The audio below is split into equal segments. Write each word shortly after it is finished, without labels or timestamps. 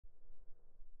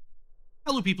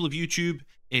Hello people of YouTube,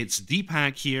 it's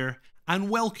Deepak here, and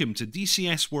welcome to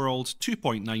DCS World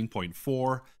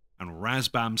 2.9.4 and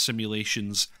Razbam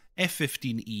Simulation's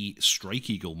F-15E Strike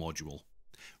Eagle module.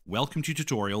 Welcome to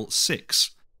Tutorial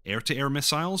 6, Air-to-Air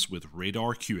Missiles with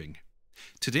Radar Queuing.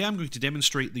 Today I'm going to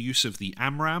demonstrate the use of the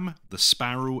Amraam, the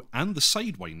Sparrow and the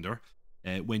Sidewinder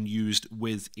when used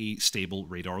with a stable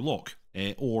radar lock,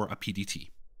 or a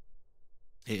PDT.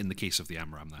 In the case of the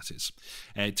Amraam, that is.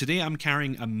 Today I'm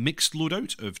carrying a mixed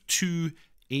loadout of two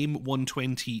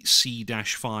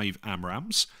AIM-120C-5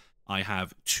 Amraams. I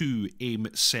have two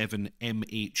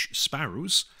AIM-7MH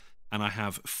Sparrows, and I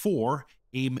have four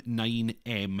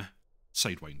AIM-9M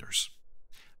Sidewinders.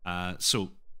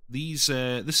 So these,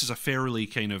 this is a fairly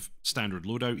kind of standard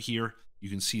loadout here. You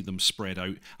can see them spread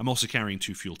out. I'm also carrying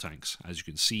two fuel tanks, as you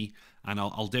can see, and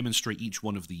I'll demonstrate each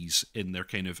one of these in their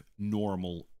kind of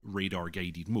normal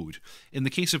radar-guided mode. In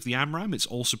the case of the Amraam, it's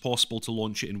also possible to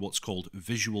launch it in what's called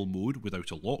visual mode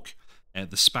without a lock.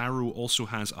 The Sparrow also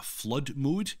has a flood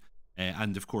mode,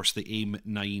 and of course the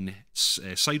AIM-9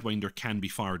 Sidewinder can be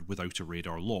fired without a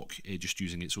radar lock, just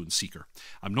using its own seeker.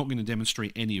 I'm not going to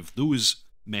demonstrate any of those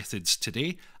methods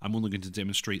today. I'm only going to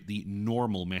demonstrate the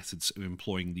normal methods of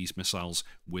employing these missiles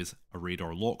with a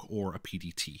radar lock or a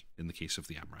PDT in the case of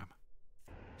the Amraam.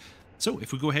 So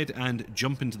if we go ahead and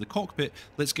jump into the cockpit,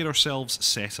 let's get ourselves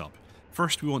set up.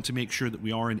 First, we want to make sure that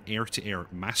we are in air-to-air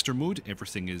master mode.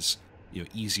 Everything is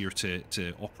easier to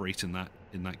operate in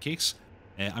that case.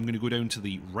 I'm going to go down to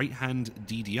the right-hand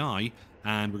DDI,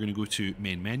 and we're going to go to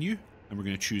main menu, and we're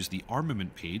going to choose the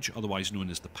armament page, otherwise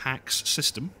known as the PAX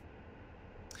system.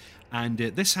 And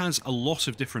this has a lot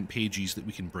of different pages that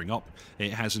we can bring up.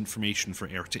 It has information for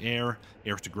air-to-air,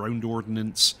 air-to-ground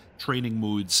ordnance, training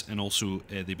modes, and also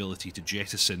the ability to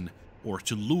jettison or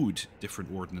to load different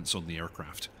ordnance on the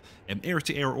aircraft.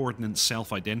 Air-to-air ordnance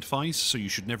self-identifies, so you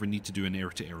should never need to do an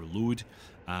air-to-air load.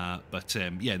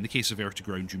 Yeah, in the case of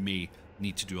air-to-ground, you may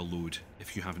need to do a load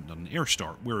if you haven't done an air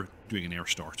start. We're doing an air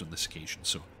start on this occasion,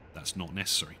 so that's not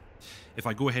necessary. If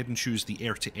I go ahead and choose the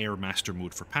air-to-air master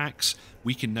mode for PAX,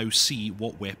 we can now see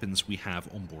what weapons we have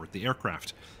on board the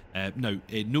aircraft. Now,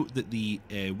 note that the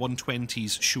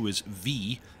 120s show as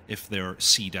V if they're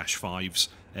C-5s.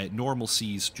 Normal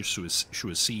Cs just show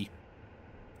as C.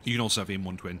 You can also have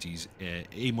AIM-120s,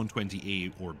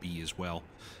 AIM-120A or B as well.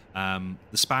 The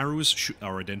Sparrows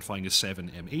are identifying as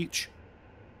 7MH,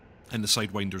 and the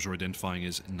Sidewinders are identifying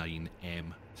as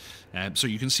 9M. So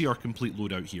you can see our complete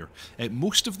loadout here.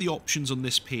 Most of the options on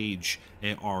this page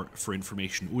are for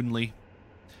information only.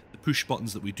 The push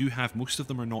buttons that we do have, most of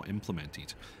them are not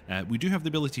implemented. We do have the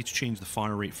ability to change the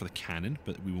fire rate for the cannon,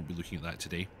 but we won't be looking at that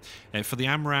today. For the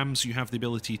Amraams, you have the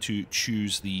ability to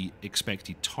choose the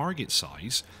expected target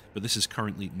size, but this is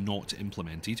currently not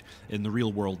implemented. In the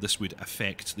real world, this would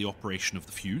affect the operation of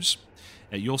the fuse.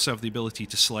 You also have the ability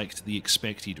to select the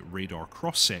expected radar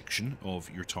cross-section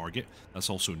of your target. That's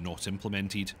also not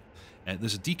implemented.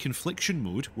 There's a deconfliction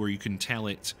mode where you can tell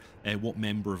it what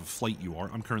member of a flight you are.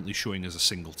 I'm currently showing as a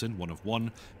singleton, 1 of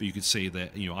 1, but you could say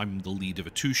that I'm the lead of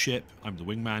a 2-ship, I'm the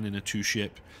wingman in a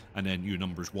 2-ship, and then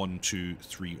numbers 1, 2,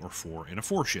 3, or 4 in a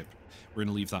 4-ship. We're going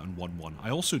to leave that on 1-1. I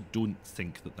also don't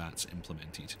think that that's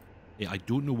implemented. I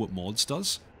don't know what mods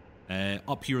does.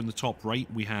 Up here in the top right,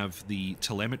 we have the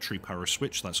telemetry power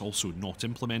switch. That's also not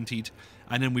implemented.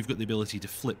 And then we've got the ability to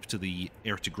flip to the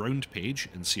air-to-ground page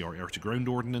and see our air-to-ground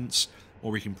ordnance,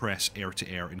 or we can press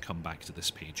air-to-air and come back to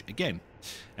this page again.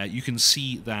 You can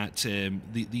see that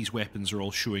these weapons are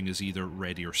all showing as either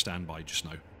ready or standby just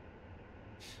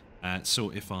now. So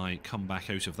if I come back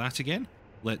out of that again,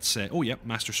 let's, oh yeah,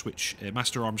 master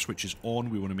arm switch is on.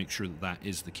 We want to make sure that that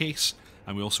is the case.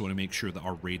 And we also want to make sure that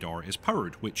our radar is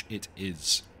powered, which it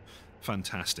is.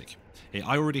 Fantastic.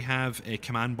 I already have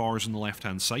command bars on the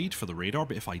left-hand side for the radar,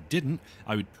 but if I didn't,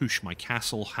 I would push my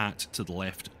castle hat to the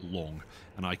left long,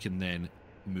 and I can then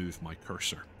move my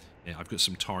cursor. I've got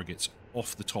some targets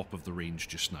off the top of the range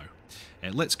just now.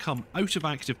 Let's come out of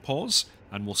active pause,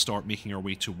 and we'll start making our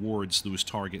way towards those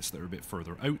targets that are a bit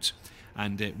further out.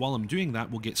 And while I'm doing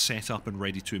that, we'll get set up and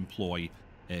ready to employ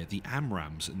the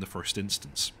Amraams in the first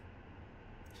instance.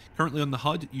 Currently on the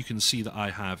HUD, you can see that I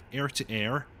have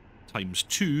air-to-air times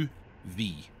 2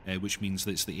 V, which means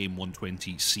that it's the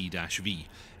AIM-120C-V.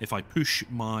 If I push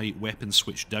my weapon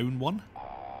switch down 1,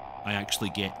 I actually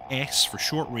get S for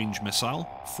short-range missile,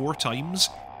 4 times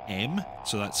M,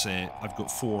 so that's I've got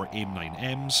 4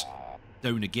 AIM-9Ms,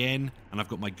 down again, and I've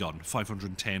got my gun,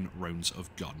 510 rounds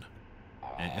of gun.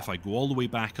 If I go all the way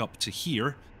back up to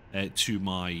here, to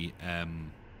my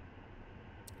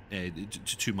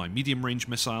to my medium range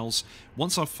missiles.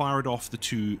 Once I've fired off the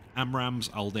 2 Amrams,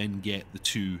 I'll then get the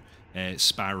 2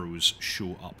 Sparrows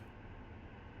show up.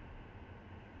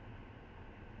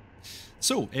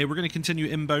 So, we're going to continue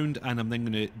inbound, and I'm then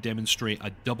going to demonstrate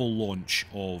a double launch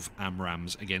of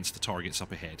Amrams against the targets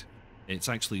up ahead. It's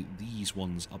actually these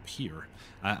ones up here.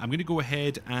 I'm going to go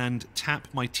ahead and tap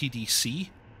my TDC,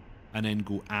 and then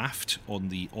go aft on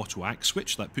the auto-act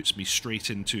switch. That puts me straight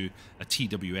into a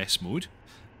TWS mode,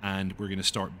 and we're going to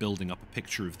start building up a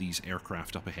picture of these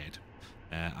aircraft up ahead.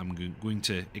 I'm going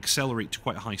to accelerate to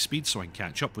quite a high speed so I can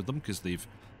catch up with them, because they've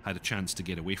had a chance to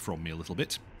get away from me a little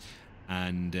bit.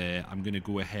 And I'm going to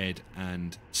go ahead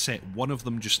and set one of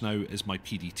them just now as my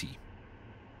PDT.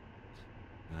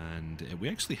 And we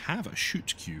actually have a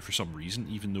shoot queue for some reason,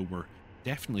 even though we're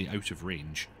definitely out of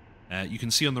range. You can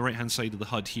see on the right hand side of the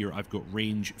HUD here, I've got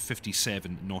range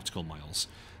 57 nautical miles.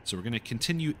 So we're going to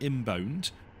continue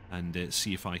inbound and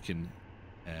see if I can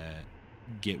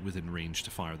get within range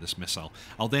to fire this missile.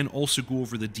 I'll then also go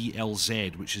over the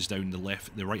DLZ, which is down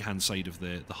the right hand side of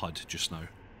the HUD just now.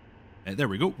 There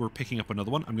we go, we're picking up another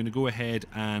one. I'm going to go ahead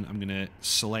and I'm going to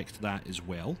select that as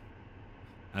well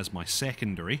as my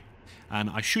secondary. And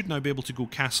I should now be able to go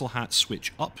Castle Hat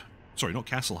switch up. Sorry, not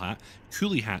Castle Hat,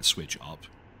 Coolie Hat switch up.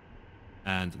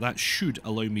 And that should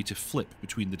allow me to flip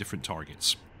between the different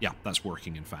targets. Yeah, that's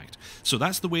working in fact. So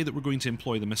that's the way that we're going to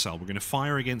employ the missile. We're going to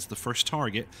fire against the first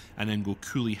target and then go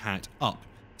Coolie Hat up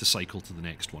to cycle to the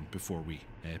next one before we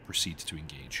proceed to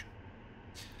engage.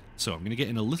 So I'm going to get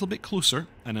in a little bit closer,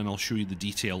 and then I'll show you the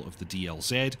detail of the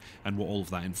DLZ and what all of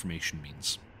that information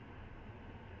means.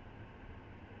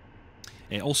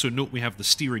 Also note we have the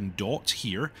steering dot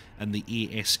here and the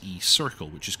ASE circle,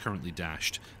 which is currently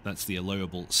dashed. That's the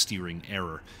allowable steering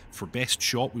error. For best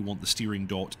shot, we want the steering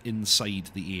dot inside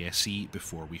the ASE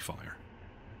before we fire.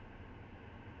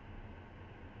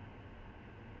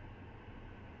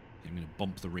 I'm going to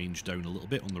bump the range down a little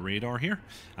bit on the radar here,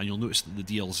 and you'll notice that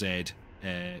the DLZ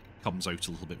comes out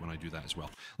a little bit when I do that as well.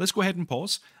 Let's go ahead and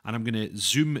pause, and I'm going to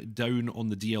zoom down on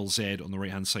the DLZ on the right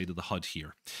hand side of the HUD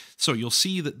here. So you'll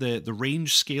see that the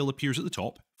range scale appears at the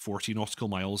top. 40 nautical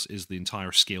miles is the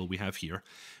entire scale we have here.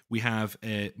 We have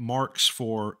marks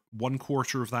for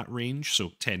 1/4 of that range,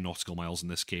 so 10 nautical miles in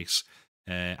this case,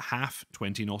 half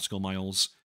 20 nautical miles,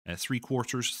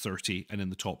 3/4, 30, and in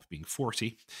the top being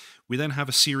 40. We then have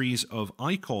a series of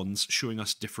icons showing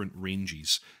us different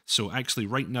ranges. So actually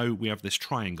right now we have this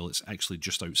triangle, it's actually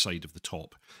just outside of the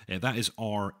top. That is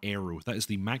our arrow, that is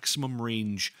the maximum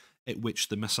range at which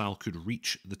the missile could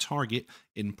reach the target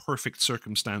in perfect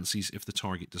circumstances if the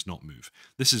target does not move.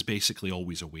 This is basically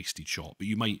always a wasted shot, but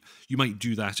you might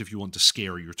do that if you want to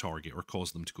scare your target or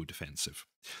cause them to go defensive.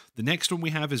 The next one we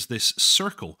have is this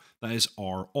circle, that is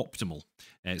our optimal.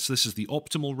 So this is the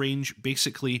optimal range.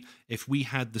 Basically, if we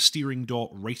had the steering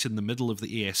dot right in the middle of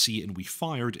the ASE and we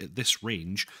fired at this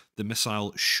range, the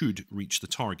missile should reach the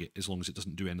target as long as it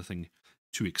doesn't do anything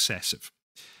too excessive.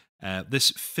 This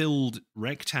filled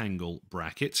rectangle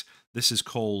bracket, this is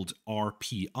called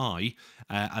RPI,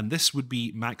 and this would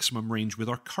be maximum range with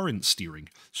our current steering.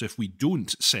 So if we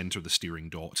don't center the steering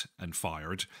dot and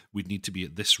fired, we'd need to be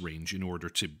at this range in order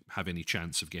to have any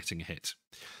chance of getting a hit.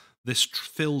 This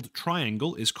filled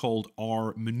triangle is called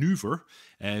R maneuver.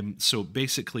 So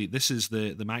basically, this is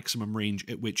the maximum range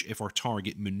at which if our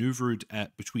target maneuvered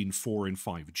at between 4 and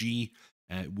 5G,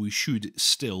 we should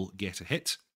still get a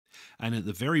hit. And at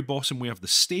the very bottom, we have the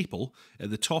staple. At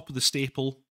the top of the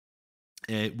staple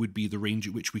would be the range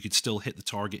at which we could still hit the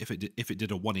target if it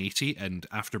did a 180 and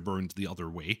afterburned the other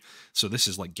way. So this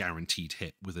is like guaranteed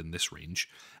hit within this range.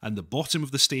 And the bottom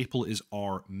of the staple is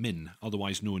our min,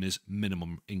 otherwise known as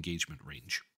minimum engagement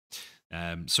range.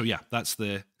 So yeah, that's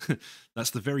the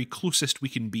that's the very closest we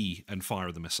can be and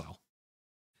fire the missile.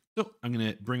 So I'm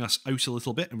going to bring us out a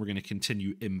little bit, and we're going to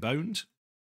continue inbound.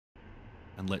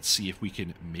 And let's see if we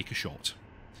can make a shot.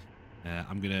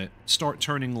 I'm going to start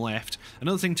turning left.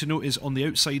 Another thing to note is on the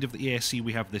outside of the ASE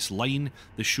we have this line.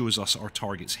 This shows us our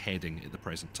target's heading at the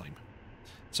present time.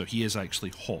 So he is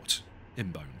actually hot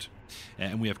inbound.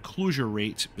 And we have closure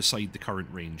rate beside the current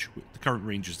range. The current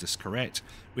range is this correct.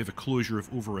 We have a closure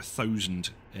of over 1,000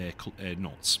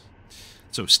 knots.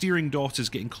 So steering dot is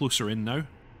getting closer in now.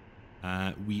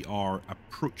 We are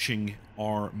approaching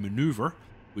our maneuver,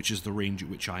 which is the range at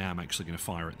which I am actually going to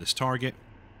fire at this target.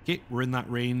 Okay, we're in that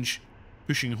range.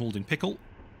 Pushing and holding pickle.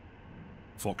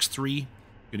 Fox 3.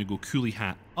 Going to go Coolie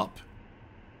Hat up.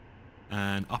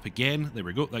 And up again. There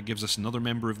we go. That gives us another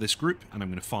member of this group. And I'm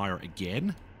going to fire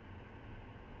again.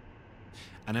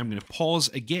 And I'm going to pause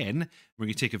again. We're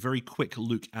going to take a very quick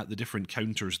look at the different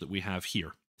counters that we have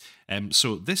here.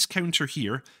 So this counter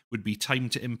here would be time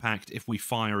to impact if we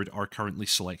fired our currently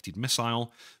selected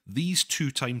missile. These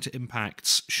two time to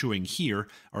impacts showing here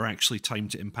are actually time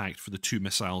to impact for the two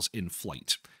missiles in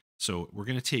flight. So we're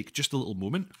going to take just a little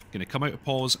moment. I'm going to come out of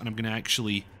pause and I'm going to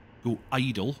actually go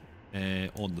idle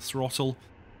on the throttle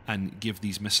and give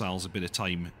these missiles a bit of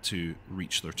time to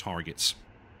reach their targets.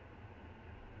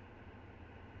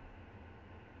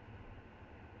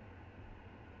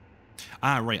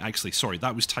 Ah, right, actually, sorry,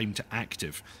 that was time to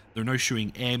active. They're now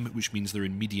showing M, which means they're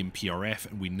in medium PRF,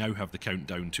 and we now have the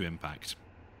countdown to impact.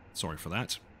 Sorry for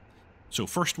that. So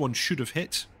first one should have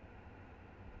hit.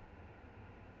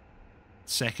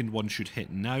 Second one should hit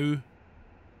now.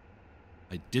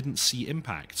 I didn't see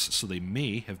impacts, so they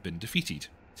may have been defeated.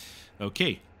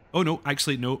 Okay. Oh no,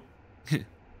 actually no.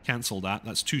 Cancel that.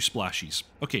 That's two splashes.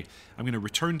 Okay, I'm going to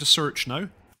return to search now,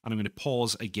 and I'm going to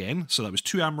pause again. So that was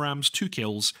 2 Amrams, 2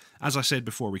 kills. As I said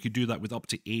before, we could do that with up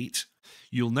to 8.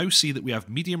 You'll now see that we have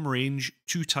medium range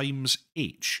 2 times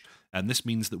H, and this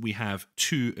means that we have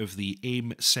 2 of the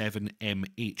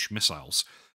AIM-7MH missiles.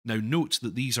 Now note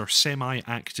that these are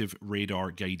semi-active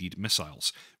radar-guided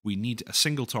missiles. We need a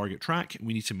single target track, and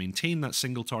we need to maintain that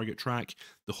single target track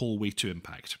the whole way to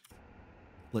impact.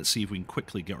 Let's see if we can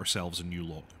quickly get ourselves a new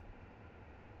lock.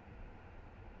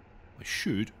 I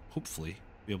should, hopefully,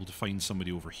 be able to find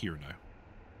somebody over here now.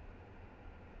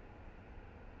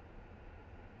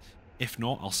 If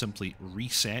not, I'll simply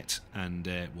reset and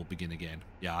we'll begin again.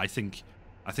 Yeah, I think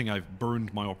I've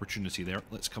burned my opportunity there.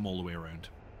 Let's come all the way around.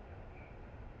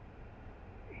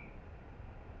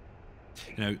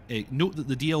 Now, note that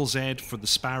the DLZ for the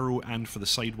Sparrow and for the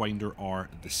Sidewinder are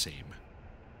the same.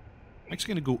 I'm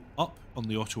actually going to go up on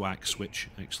the auto-ack switch,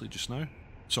 actually, just now.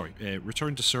 Sorry,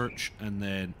 return to search, and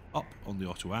then up on the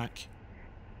auto-ack.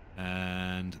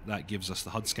 And that gives us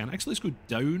the HUD scan. Actually, let's go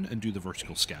down and do the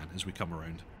vertical scan as we come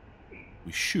around.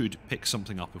 We should pick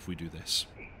something up if we do this.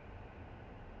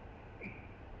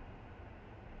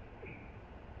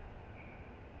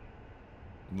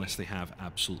 Unless they have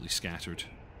absolutely scattered.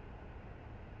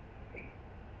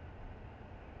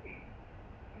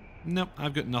 Nope,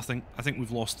 I've got nothing. I think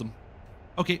we've lost them.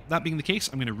 Okay, that being the case,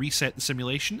 I'm going to reset the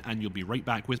simulation and you'll be right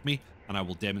back with me and I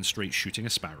will demonstrate shooting a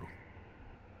Sparrow.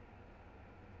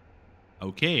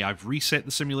 Okay, I've reset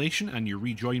the simulation and you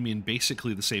rejoin me in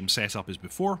basically the same setup as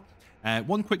before.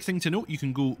 One quick thing to note, you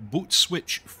can go boat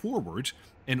switch forward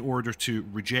in order to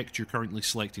reject your currently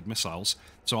selected missiles.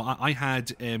 So I had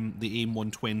the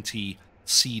AIM-120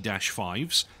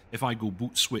 C-5s. If I go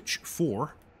boat switch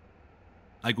 4,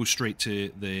 I go straight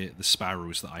to the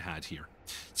Sparrows that I had here.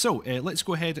 So let's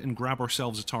go ahead and grab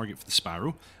ourselves a target for the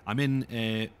Sparrow. I'm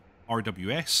in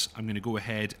RWS. I'm going to go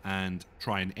ahead and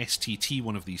try and STT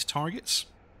one of these targets.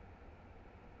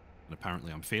 And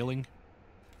apparently I'm failing.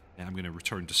 I'm going to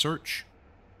return to search.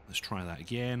 Let's try that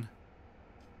again.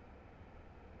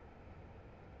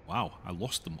 Wow, I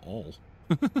lost them all.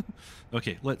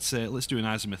 Okay, let's do an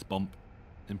azimuth bump.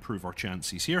 Improve our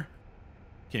chances here.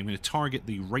 Okay, I'm going to target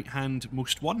the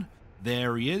right-hand-most one.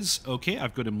 There he is. Okay,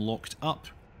 I've got him locked up.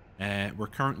 We're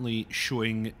currently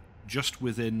showing just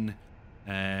within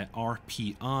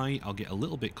RPI. I'll get a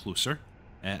little bit closer.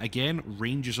 Again,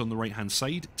 range is on the right-hand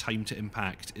side. Time to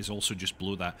impact is also just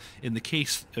below that. In the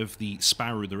case of the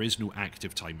Sparrow, there is no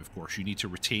active time, of course. You need to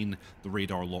retain the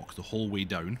radar lock the whole way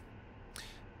down.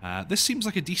 This seems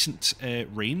like a decent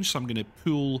range, so I'm going to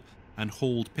pull and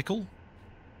hold pickle.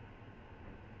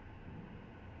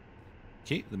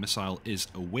 Okay, the missile is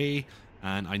away,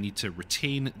 and I need to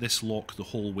retain this lock the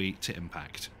whole way to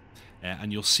impact.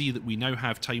 And you'll see that we now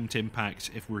have time to impact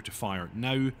if we're to fire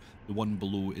now. The one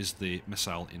below is the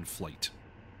missile in flight.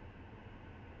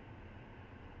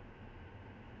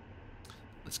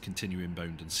 Let's continue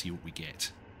inbound and see what we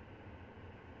get.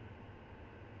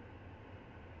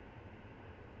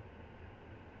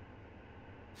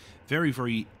 Very,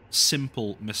 very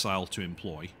simple missile to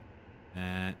employ.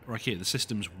 Okay, the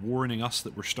system's warning us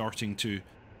that we're starting to...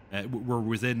 we're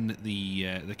within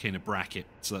the kind of bracket,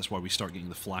 so that's why we start getting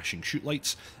the flashing shoot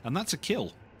lights, and that's a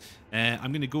kill.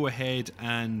 I'm going to go ahead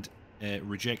and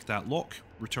reject that lock,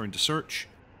 return to search,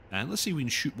 and let's see if we can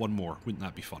shoot one more. Wouldn't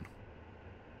that be fun?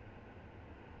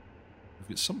 We've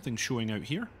got something showing out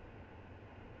here.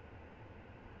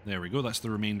 There we go, that's the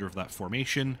remainder of that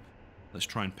formation. Let's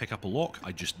try and pick up a lock.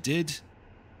 I just did.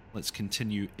 Let's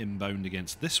continue inbound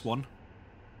against this one.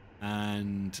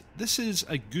 And this is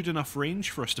a good enough range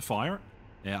for us to fire.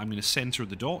 I'm going to center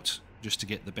the dot just to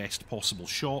get the best possible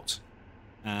shot.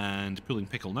 And pulling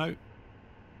pickle now.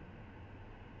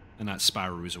 And that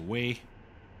Sparrow is away.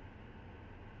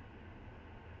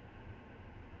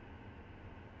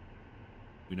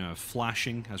 We now have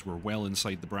flashing as we're well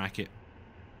inside the bracket.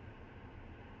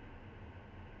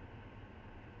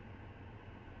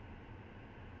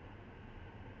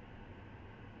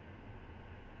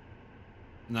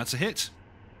 And that's a hit.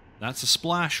 That's a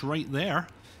splash right there.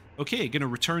 Okay, going to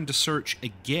return to search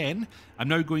again. I'm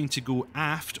now going to go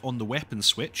aft on the weapon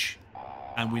switch.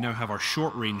 And we now have our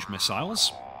short-range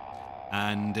missiles.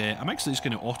 And I'm actually just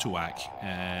going to auto-whack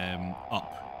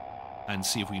up and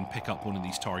see if we can pick up one of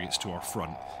these targets to our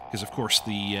front. Because, of course,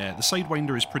 the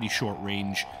Sidewinder is pretty short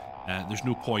range. There's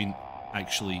no point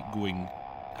actually going...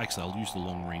 Actually, I'll use the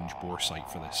long-range bore sight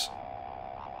for this.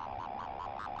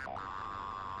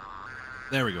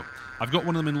 There we go. I've got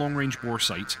one of them in long-range bore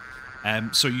sight.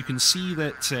 So you can see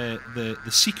that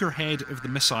the seeker head of the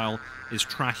missile is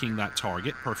tracking that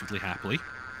target perfectly happily.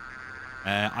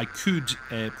 I could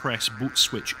press boat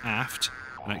switch aft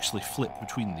and actually flip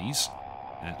between these.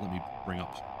 Let me bring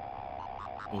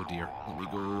up... Oh dear. Let me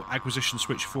go acquisition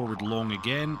switch forward long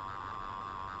again.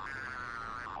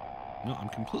 No, I'm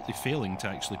completely failing to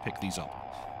actually pick these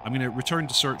up. I'm going to return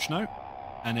to search now,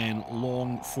 and then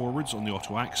long forwards on the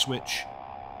auto-act switch,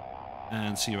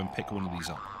 and see if I can pick one of these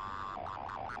up.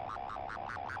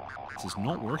 This is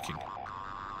not working.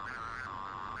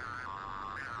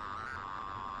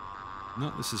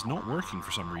 No, this is not working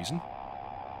for some reason.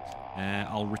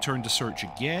 I'll return to search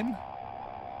again.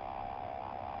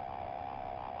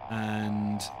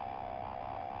 And...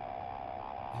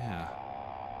 yeah.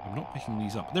 I'm not picking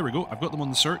these up. There we go. I've got them on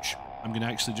the search. I'm going to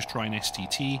actually just try an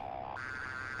STT.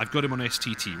 I've got him on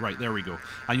STT. Right, there we go.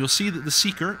 And you'll see that the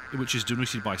seeker, which is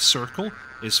denoted by circle,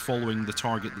 is following the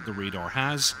target that the radar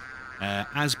has.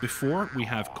 As before, we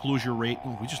have closure rate...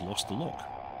 Oh, we just lost the lock.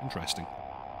 Interesting.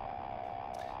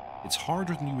 It's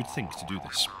harder than you would think to do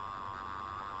this.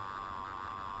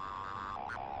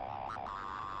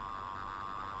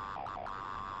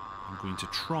 I'm going to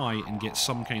try and get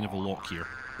some kind of a lock here.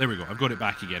 There we go, I've got it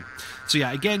back again. So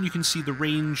yeah, again, you can see the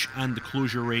range and the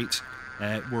closure rate.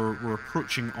 We're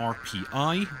approaching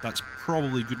RPI. That's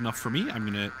probably good enough for me. I'm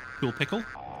going to pull pickle.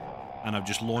 And I've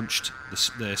just launched the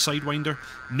Sidewinder.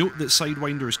 Note that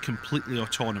Sidewinder is completely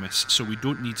autonomous, so we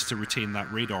don't need to retain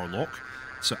that radar lock.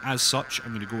 So as such,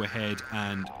 I'm going to go ahead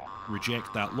and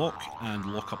reject that lock and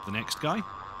lock up the next guy.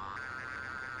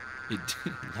 It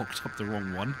locked up the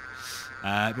wrong one.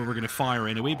 But we're going to fire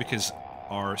anyway because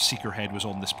our seeker head was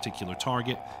on this particular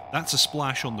target. That's a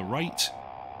splash on the right.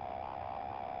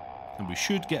 And we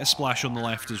should get a splash on the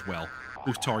left as well.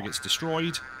 Both targets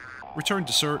destroyed. Return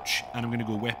to search, and I'm going to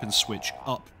go weapon switch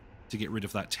up to get rid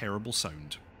of that terrible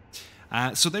sound.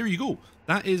 So there you go.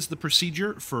 That is the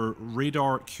procedure for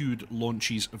radar-cued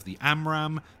launches of the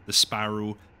Amraam, the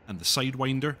Sparrow, and the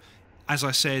Sidewinder. As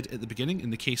I said at the beginning, in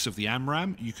the case of the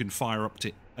Amraam, you can fire up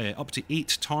to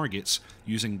 8 targets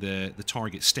using the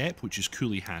target step, which is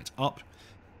coolie hat up.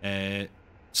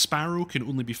 Sparrow can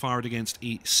only be fired against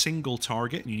a single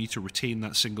target, and you need to retain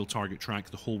that single target track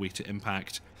the whole way to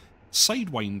impact.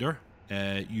 Sidewinder,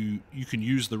 you can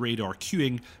use the radar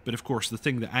queuing, but of course the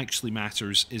thing that actually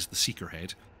matters is the seeker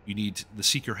head. You need the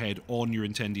seeker head on your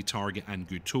intended target and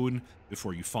good tone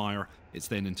before you fire. It's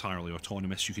then entirely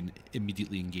autonomous. You can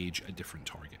immediately engage a different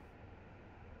target.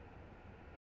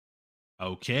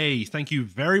 Okay, thank you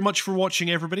very much for watching,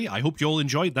 everybody. I hope you all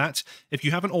enjoyed that. If you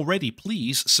haven't already,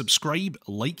 please subscribe,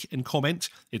 like, and comment.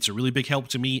 It's a really big help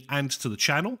to me and to the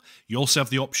channel. You also have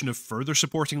the option of further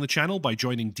supporting the channel by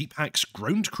joining Deephack's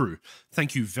Ground Crew.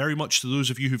 Thank you very much to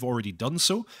those of you who've already done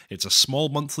so. It's a small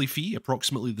monthly fee,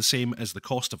 approximately the same as the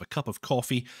cost of a cup of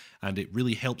coffee, and it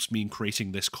really helps me in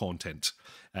creating this content.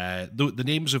 The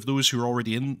names of those who are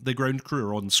already in the Ground Crew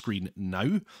are on screen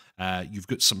now. You've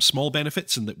got some small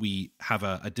benefits in that we have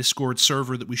a Discord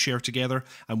server that we share together,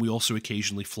 and we also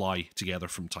occasionally fly together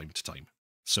from time to time.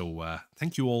 So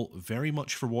thank you all very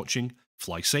much for watching.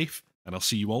 Fly safe, and I'll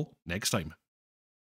see you all next time.